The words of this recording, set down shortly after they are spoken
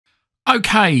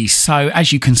Okay, so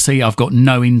as you can see, I've got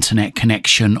no internet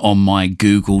connection on my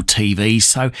Google TV.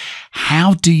 So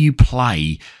how do you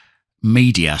play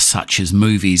media such as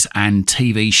movies and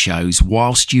TV shows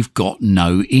whilst you've got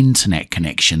no internet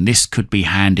connection? This could be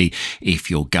handy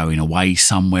if you're going away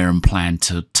somewhere and plan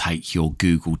to take your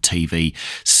Google TV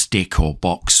stick or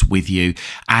box with you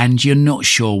and you're not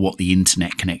sure what the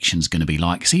internet connection is going to be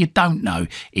like, so you don't know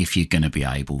if you're going to be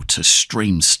able to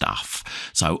stream stuff.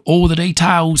 So all the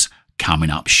details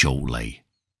coming up shortly.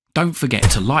 Don't forget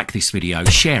to like this video,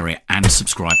 share it and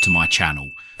subscribe to my channel.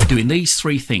 Doing these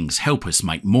three things help us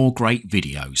make more great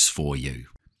videos for you.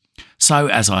 So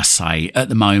as I say, at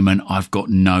the moment I've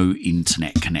got no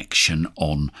internet connection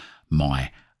on my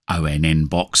ONN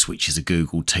box, which is a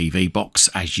Google TV box.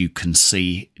 As you can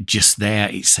see just there,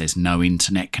 it says no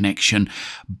internet connection,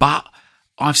 but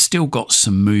I've still got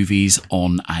some movies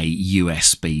on a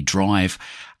USB drive.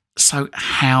 So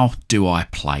how do I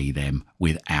play them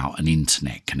without an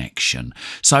internet connection?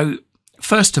 So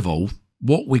first of all,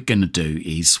 what we're going to do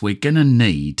is we're going to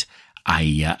need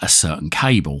a certain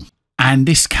cable. And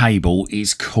this cable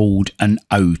is called an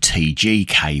OTG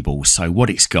cable. So what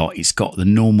it's got the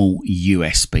normal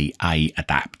USB-A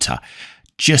adapter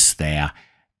just there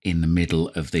in the middle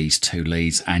of these two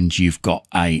leads. And you've got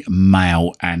a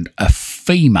male and a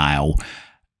female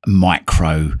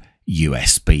micro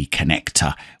USB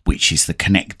connector, which is the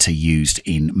connector used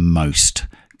in most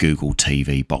Google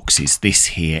TV boxes. This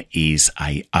here is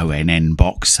a ONN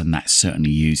box, and that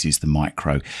certainly uses the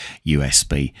micro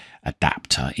USB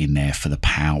adapter in there for the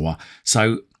power.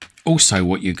 So also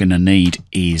what you're going to need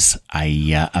is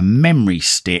a memory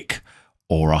stick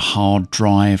or a hard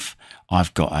drive.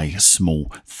 I've got a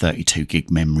small 32 gig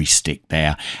memory stick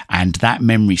there, and that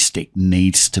memory stick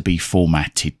needs to be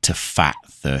formatted to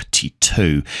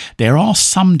FAT32. There are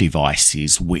some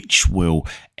devices which will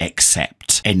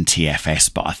accept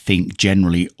NTFS, but I think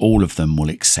generally all of them will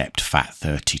accept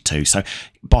FAT32. So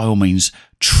by all means,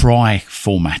 try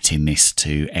formatting this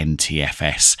to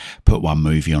NTFS, put one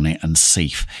movie on it and see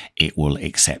if it will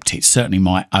accept it. Certainly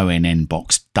my ONN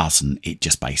box doesn't. It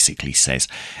just basically says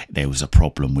there was a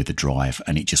problem with the drive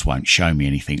and it just won't show me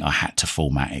anything. I had to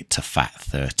format it to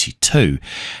FAT32.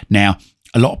 Now,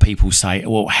 a lot of people say,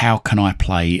 well, how can I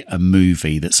play a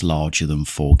movie that's larger than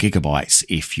 4 gigabytes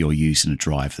if you're using a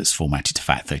drive that's formatted to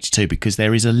FAT32? Because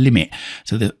there is a limit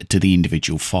to the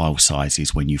individual file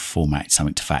sizes when you format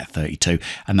something to FAT32,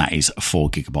 and that is a 4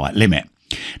 gigabyte limit.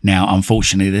 Now,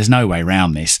 unfortunately, there's no way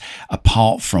around this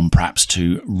apart from perhaps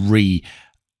to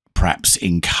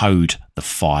encode the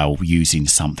file using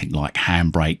something like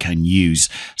Handbrake and use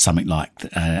something like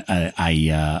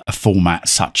a format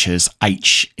such as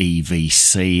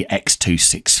HEVC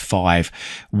X265,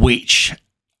 which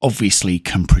obviously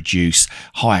can produce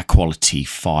higher quality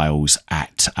files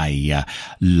at a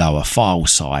lower file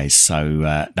size.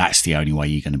 So that's the only way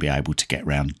you're going to be able to get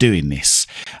around doing this.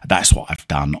 That's what I've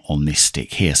done on this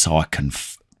stick here, so I can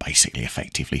basically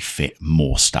effectively fit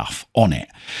more stuff on it.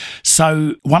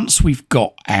 So once we've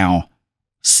got our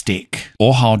stick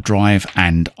or hard drive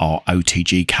and our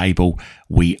OTG cable,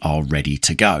 we are ready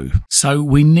to go. So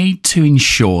we need to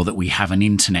ensure that we have an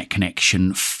internet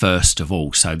connection first of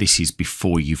all. So this is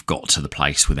before you've got to the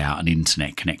place without an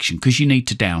internet connection, because you need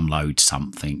to download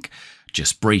something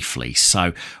just briefly.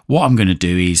 So what I'm going to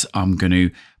do is I'm going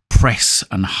to press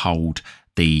and hold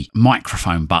the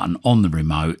microphone button on the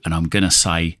remote, and I'm going to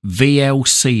say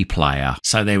VLC player.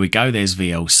 So there we go, there's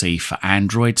VLC for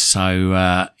Android.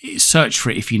 So search for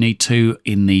it if you need to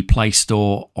in the Play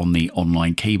Store on the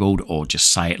online keyboard, or just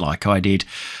say it like I did.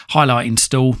 Highlight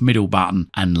install, middle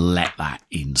button, and let that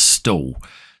install.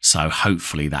 So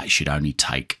hopefully that should only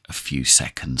take a few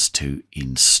seconds to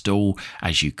install.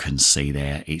 As you can see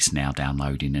there, it's now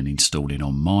downloading and installing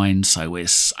on mine. So we're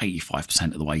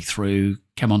 85% of the way through.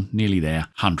 Come on, nearly there,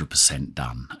 100%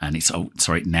 done. And it's, oh,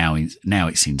 sorry, now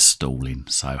it's installing.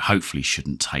 So hopefully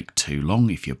shouldn't take too long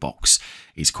if your box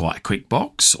is quite a quick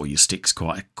box or your stick's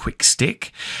quite a quick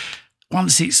stick.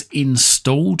 Once it's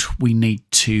installed, we need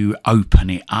to open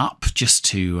it up just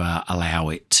to allow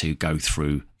it to go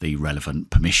through the relevant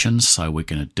permissions. So we're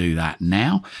going to do that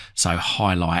now. So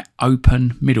highlight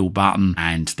open, middle button,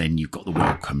 and then you've got the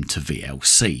welcome to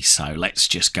VLC. So let's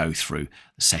just go through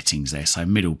the settings there. So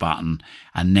middle button.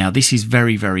 And now this is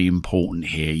very, very important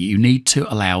here. You need to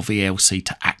allow VLC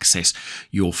to access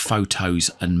your photos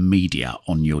and media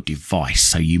on your device.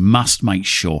 So you must make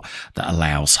sure that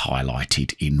allows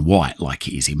highlighted in white like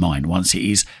it is in mine. Once it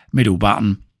is, middle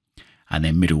button, and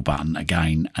then middle button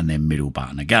again, and then middle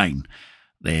button again.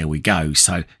 There we go.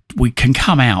 So we can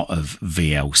come out of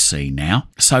VLC now.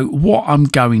 So what I'm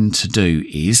going to do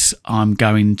is I'm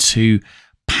going to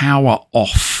power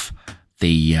off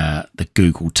the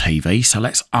Google TV. So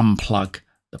let's unplug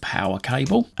the power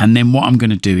cable. And then what I'm going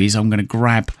to do is I'm going to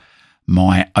grab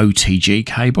my OTG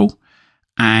cable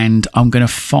and I'm going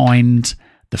to find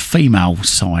the female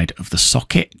side of the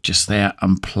socket just there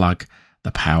and plug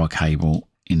the power cable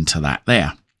into that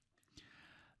there.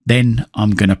 Then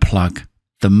I'm going to plug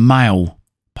the male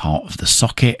part of the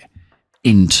socket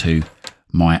into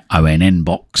my ONN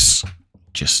box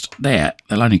just there.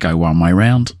 They'll only go one way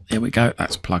round. There we go.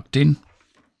 That's plugged in.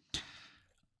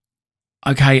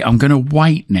 Okay, I'm going to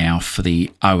wait now for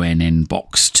the ONN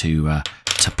box to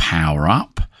power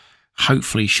up.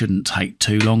 Hopefully shouldn't take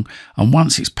too long. And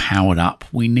once it's powered up,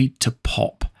 we need to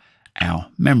pop our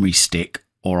memory stick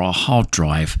or our hard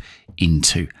drive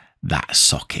into that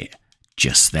socket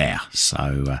just there.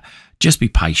 So just be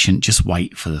patient, just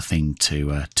wait for the thing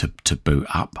to boot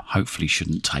up. Hopefully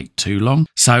shouldn't take too long.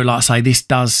 So like I say, this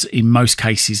does in most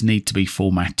cases need to be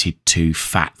formatted to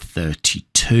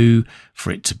FAT32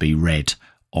 for it to be read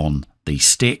on the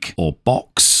stick or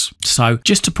box. So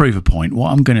just to prove a point,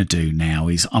 what I'm going to do now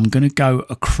is I'm going to go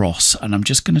across and I'm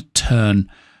just going to turn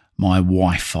my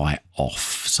Wi-Fi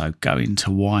off. So go into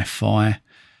Wi-Fi.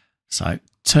 So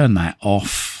turn that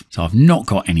off. So I've not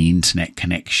got any internet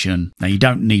connection. Now you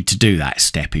don't need to do that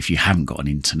step if you haven't got an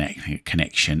internet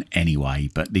connection anyway,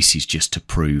 but this is just to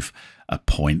prove a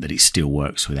point that it still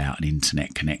works without an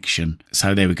internet connection.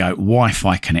 So there we go,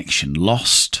 Wi-Fi connection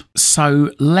lost.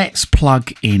 So let's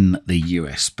plug in the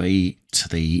USB to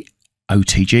the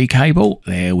OTG cable.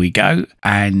 There we go.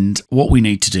 And what we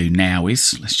need to do now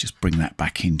is, let's just bring that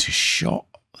back into shot.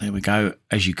 There we go.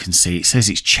 As you can see, it says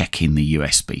it's checking the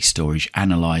USB storage,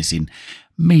 analysing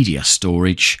media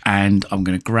storage. And I'm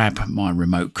going to grab my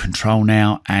remote control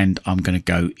now and I'm going to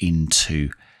go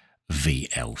into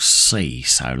VLC.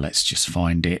 So let's just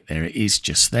find it. There it is,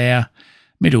 just there.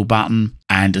 Middle button.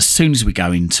 And as soon as we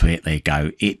go into it, there you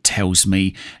go. It tells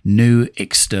me new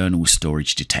external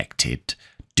storage detected.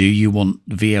 Do you want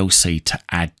VLC to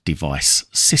add device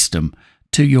system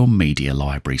to your media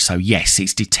library? So yes,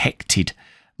 it's detected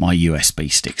my USB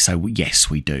stick. So yes,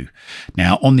 we do.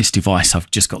 Now on this device,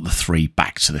 I've just got the 3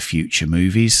 Back to the Future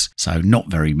movies. So not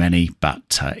very many,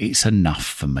 but it's enough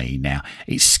for me. Now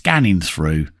it's scanning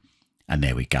through and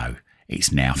there we go.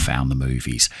 It's now found the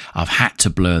movies. I've had to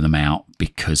blur them out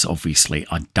because obviously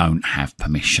I don't have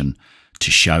permission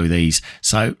to show these.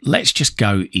 So let's just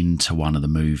go into one of the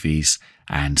movies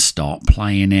and start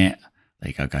playing it. There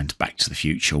you go, going to Back to the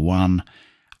Future 1.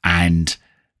 And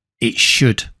it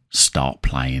should start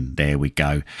playing. There we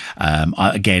go.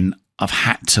 Again, I've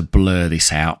had to blur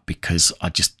this out because I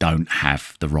just don't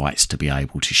have the rights to be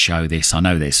able to show this. I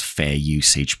know there's fair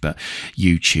usage, but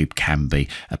YouTube can be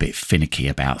a bit finicky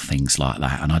about things like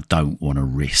that, and I don't want to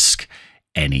risk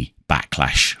any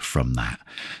backlash from that.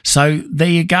 So there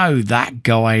you go. That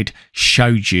guide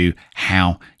showed you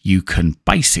how you can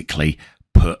basically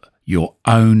put your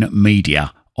own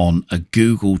media on a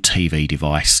Google TV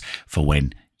device for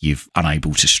when you're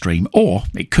unable to stream, or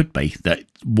it could be that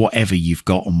whatever you've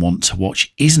got and want to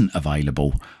watch isn't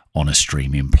available on a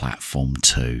streaming platform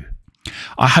too.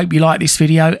 I hope you liked this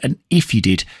video, and if you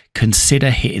did, consider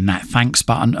hitting that thanks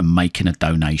button and making a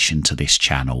donation to this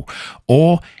channel.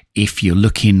 Or if you're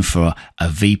looking for a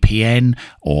VPN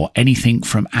or anything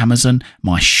from Amazon,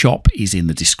 my shop is in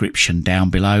the description down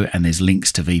below, and there's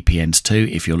links to VPNs too.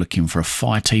 If you're looking for a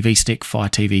Fire TV stick, Fire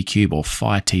TV Cube, or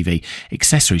Fire TV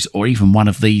accessories, or even one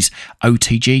of these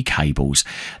OTG cables,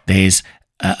 there's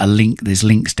a link. There's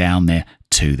links down there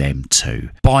to them too.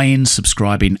 Buying,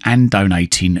 subscribing and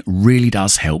donating really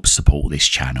does help support this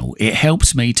channel. It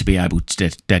helps me to be able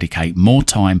to dedicate more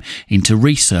time into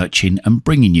researching and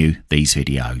bringing you these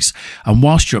videos. And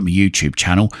whilst you're at my YouTube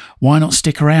channel, why not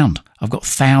stick around? I've got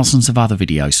thousands of other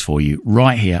videos for you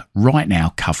right here, right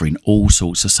now, covering all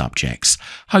sorts of subjects.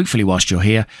 Hopefully whilst you're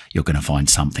here, you're going to find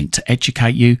something to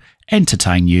educate you,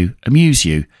 entertain you, amuse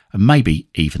you, and maybe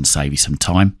even save you some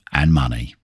time and money.